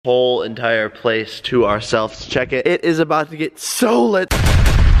whole entire place to ourselves. Check it. It is about to get so lit.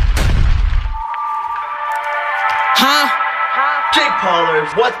 Huh? Jake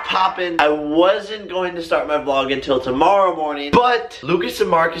Paulers, what's poppin'? I wasn't going to start my vlog until tomorrow morning, but Lucas and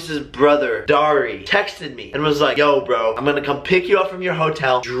Marcus's brother, Dari, texted me and was like, yo bro, I'm gonna come pick you up from your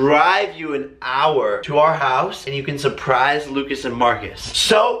hotel, drive you an hour to our house, and you can surprise Lucas and Marcus.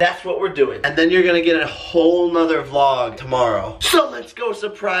 So, that's what we're doing. And then you're gonna get a whole nother vlog tomorrow. So let's go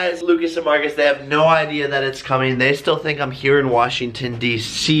surprise Lucas and Marcus. They have no idea that it's coming. They still think I'm here in Washington,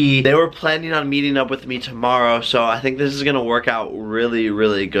 D.C. They were planning on meeting up with me tomorrow, so I think this is gonna work out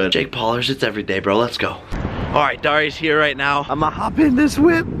really good. Jake Paulers, it's every day, bro. Let's go. All right, Dari's here right now. I'm gonna hop in this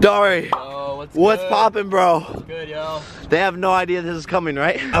whip. Dari, what's poppin', bro? What's good, yo? They have no idea this is coming,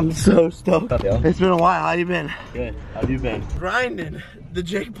 right? I'm so stoked. What's up, yo? It's been a while. How you been? Good. How have you been? Grinding. The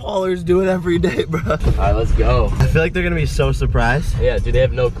Jake Paulers do it every day, bro. All right, let's go. I feel like they're gonna be so surprised. Yeah, dude, they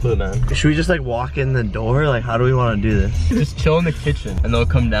have no clue, man. Should we just like walk in the door? Like, how do we want to do this? Just chill in the kitchen, and they'll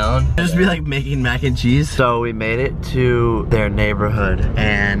come down. Just be like making mac and cheese. So we made it to their neighborhood,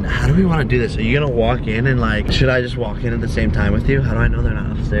 and how do we want to do this? Are you gonna walk in and like, should I just walk in at the same time with you? How do I know they're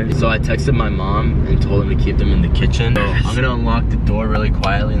not upstairs? So I texted my mom and told them to keep them in the kitchen. So I'm gonna unlock the door really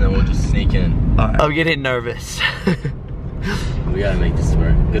quietly, and then we'll just sneak in. All right. I'm getting nervous. We gotta make this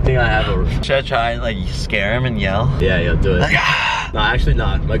work. Good thing I have a... Should I try and like scare him and yell? Yeah, do it. Like, no, actually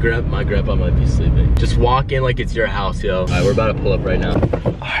not. My grandpa might be sleeping. Just walk in like it's your house, yo. All right, we're about to pull up right now.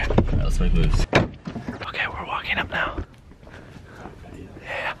 All right, let's make moves. Okay, we're walking up now.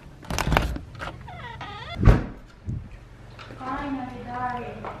 Yeah. Finally, Dari.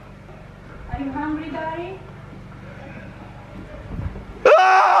 Are you hungry, Dari?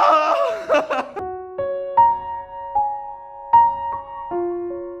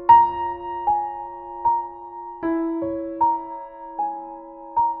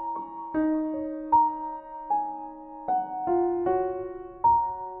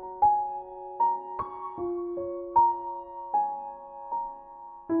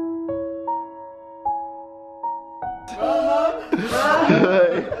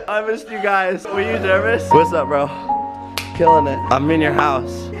 I missed you guys. Were you nervous? What's up, bro? Killing it. I'm in your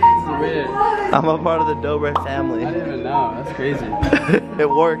house. It's weird. I'm a part of the Dobre family. I didn't even know. That's crazy. It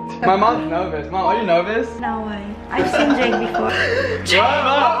worked. My mom's nervous. Mom, are you nervous? No way. I've seen Jake before.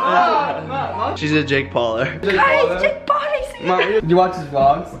 Mom. She's a Jake Pauler. Guys, Jake Paulers. Mom, do you watch his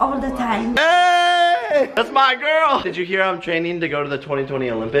vlogs? All the time. Hey! That's my girl! Did you hear I'm training to go to the 2020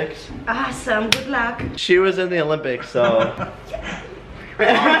 Olympics? Awesome. Good luck. She was in the Olympics, so...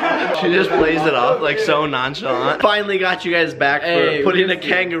 She just plays it off like so nonchalant. Finally got you guys back for putting a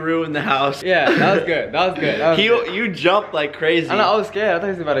kangaroo in the house. Yeah, that was good. That was good. You jumped like crazy. I was scared. I thought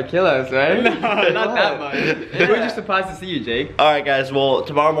he was about to kill us, right? No, not that much. Yeah. We were just surprised to see you, Jake. Alright guys, well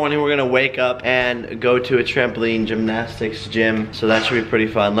tomorrow morning we're gonna wake up and go to a trampoline gymnastics gym. So that should be pretty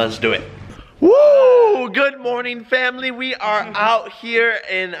fun. Let's do it. Woo! Good morning, family. We are out here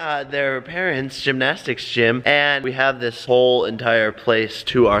in their parents' gymnastics gym, and we have this whole entire place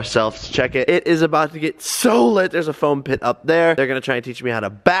to ourselves. Check it. It is about to get so lit. There's a foam pit up there. They're gonna try and teach me how to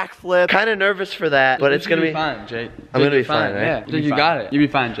backflip. Kind of nervous for that, but it's gonna be fine, Jake. I'm gonna be fine, right? Yeah, Jake, you got it. You'll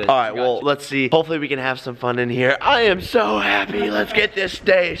be fine, Jake. All right, well, let's see. Hopefully we can have some fun in here. I am so happy. Let's get this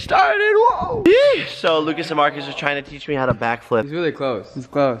day started. Whoa! Yee. So Lucas and Marcus are trying to teach me how to backflip. He's really close. He's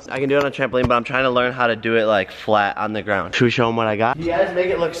close. I can do it on a trampoline, but I'm trying to learn how to do it like flat on the ground. Should we show them what I got? You guys make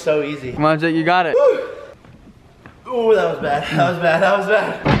it look so easy. Come on, Jake, you got it. Ooh, that was bad. That was bad. That was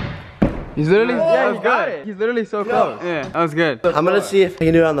bad. He's literally, yeah, he's got it. He's literally so close. Yeah, that was good. I'm gonna see if I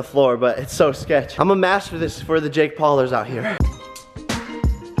can do it on the floor, but it's so sketch. I'm gonna master this for the Jake Paulers out here.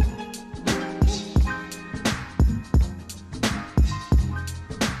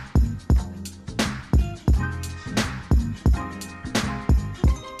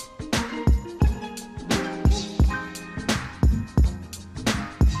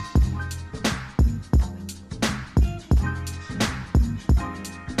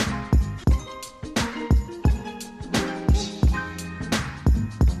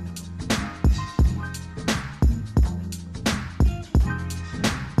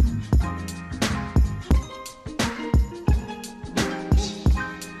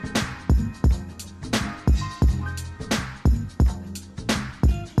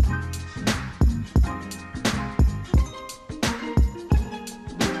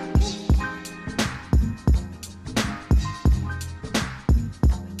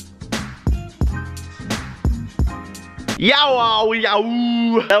 Yow,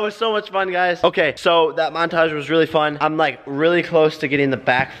 yow. That was so much fun, guys. Okay, so that montage was really fun. I'm like really close to getting the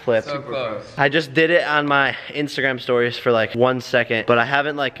backflip. So close. I just did it on my Instagram stories for like 1 second, but I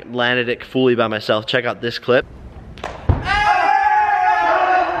haven't like landed it fully by myself. Check out this clip. Got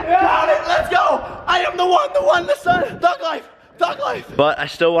it, let's go. I am the one, the sun, thug life. But I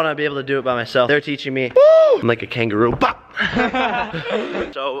still want to be able to do it by myself. They're teaching me. Woo! I'm like a kangaroo.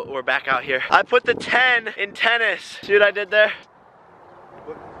 So we're back out here. I put the 10 in tennis. See what I did there?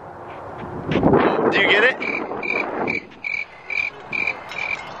 Do you get it?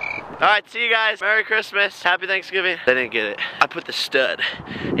 Alright, see you guys. Merry Christmas. Happy Thanksgiving. They didn't get it. I put the stud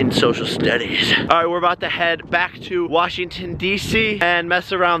in social studies. Alright, we're about to head back to Washington, D.C. and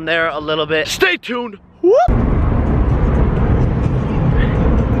mess around there a little bit. Stay tuned. Whoop!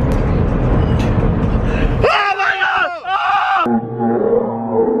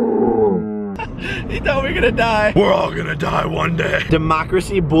 He thought we were gonna die. We're all gonna die one day.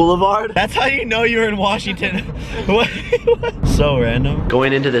 Democracy Boulevard? That's how you know you're in Washington. What? So random.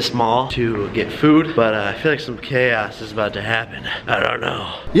 Going into this mall to get food, but I feel like some chaos is about to happen. I don't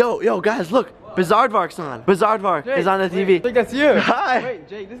know. Yo, guys, look. Bizaardvark's on. Bizaardvark is on the TV. Jake, that's you. Hi. Wait,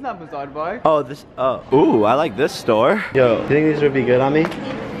 Jake, this is not Bizaardvark. Oh, ooh, I like this store. Yo, you think these would be good on me?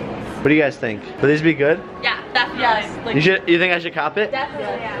 What do you guys think? Would these be good? Yeah, definitely. Yes, like, You think I should cop it? definitely,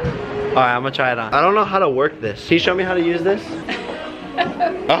 yeah. Alright, I'm gonna try it on. I don't know how to work this. Can you show me how to use this?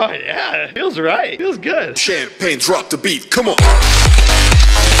 Oh yeah, it feels right. Feels good. Champagne, drop the beat, come on.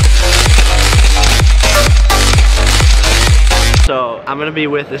 So, I'm gonna be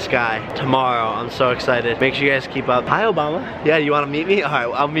with this guy tomorrow. I'm so excited. Make sure you guys keep up. Hi, Obama. Yeah, you wanna meet me? Alright,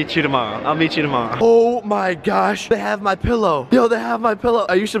 I'll meet you tomorrow. Oh my gosh, they have my pillow. Yo, they have my pillow.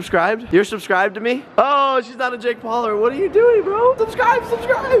 Are you subscribed? You're subscribed to me? Oh, she's not a Jake Pauler. What are you doing, bro? Subscribe. Jake,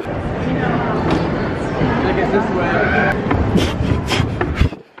 it's this way.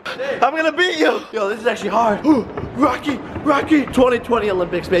 I'm gonna beat you. Yo, this is actually hard. Ooh, Rocky. 2020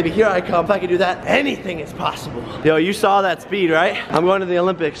 Olympics, baby. Here I come. If I can do that, anything is possible. Yo, you saw that speed, right? I'm going to the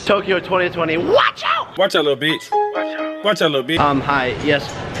Olympics. Tokyo 2020. Watch out! Watch out, little bitch. Watch out, little bitch. Hi. Yes.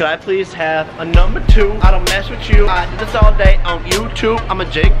 Could I please have a number 2? I don't mess with you. I do this all day on YouTube. I'm a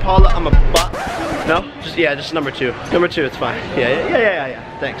Jake Paula. I'm a butt. No? Just number 2. Number 2, it's fine. Yeah.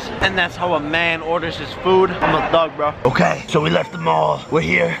 Thanks. And that's how a man orders his food. I'm a thug, bro. Okay, so we left the mall. We're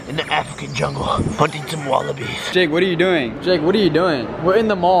here in the African jungle, hunting some wallabies. Jake, what are you doing? Jake, what are you doing? We're in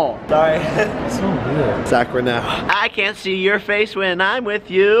the mall. Sorry. So weird. Sacra now. I can't see your face when I'm with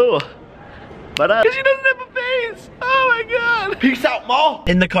you. But cause she doesn't have a face. Oh my god. Peace out, mall.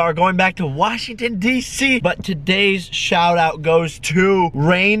 In the car going back to Washington, D.C. But today's shout out goes to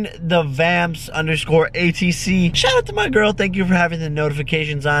RainTheVamps_ATC. Shout out to my girl. Thank you for having the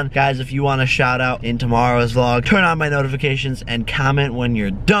notifications on. Guys, if you want a shout out in tomorrow's vlog, turn on my notifications and comment when you're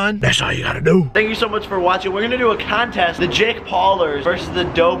done. That's all you gotta do. Thank you so much for watching. We're gonna do a contest. The Jake Paulers versus the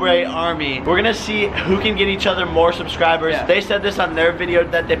Dobre Army. We're gonna see who can get each other more subscribers. Yeah. They said this on their video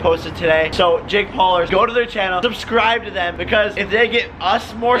that they posted today. So Jake Paulers, go to their channel, subscribe to them, because if they get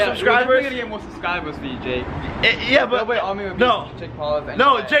us more subscribers, we're gonna get more subscribers for you, Jake. Yeah, but no, Jake Paulers. Anyway.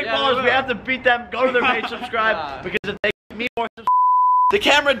 No, Jake Paulers, we have to beat them. Go to their page, subscribe, because if they get me more subscribers. The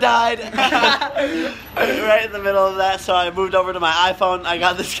camera died right in the middle of that, so I moved over to my iPhone. I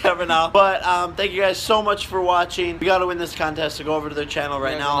got this camera now. But thank you guys so much for watching. We gotta win this contest, so go over to their channel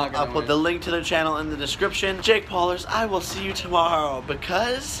right now. I'll put the link to their channel in the description. Jake Paulers, I will see you tomorrow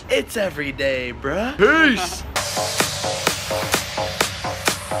because it's every day, bruh. Peace.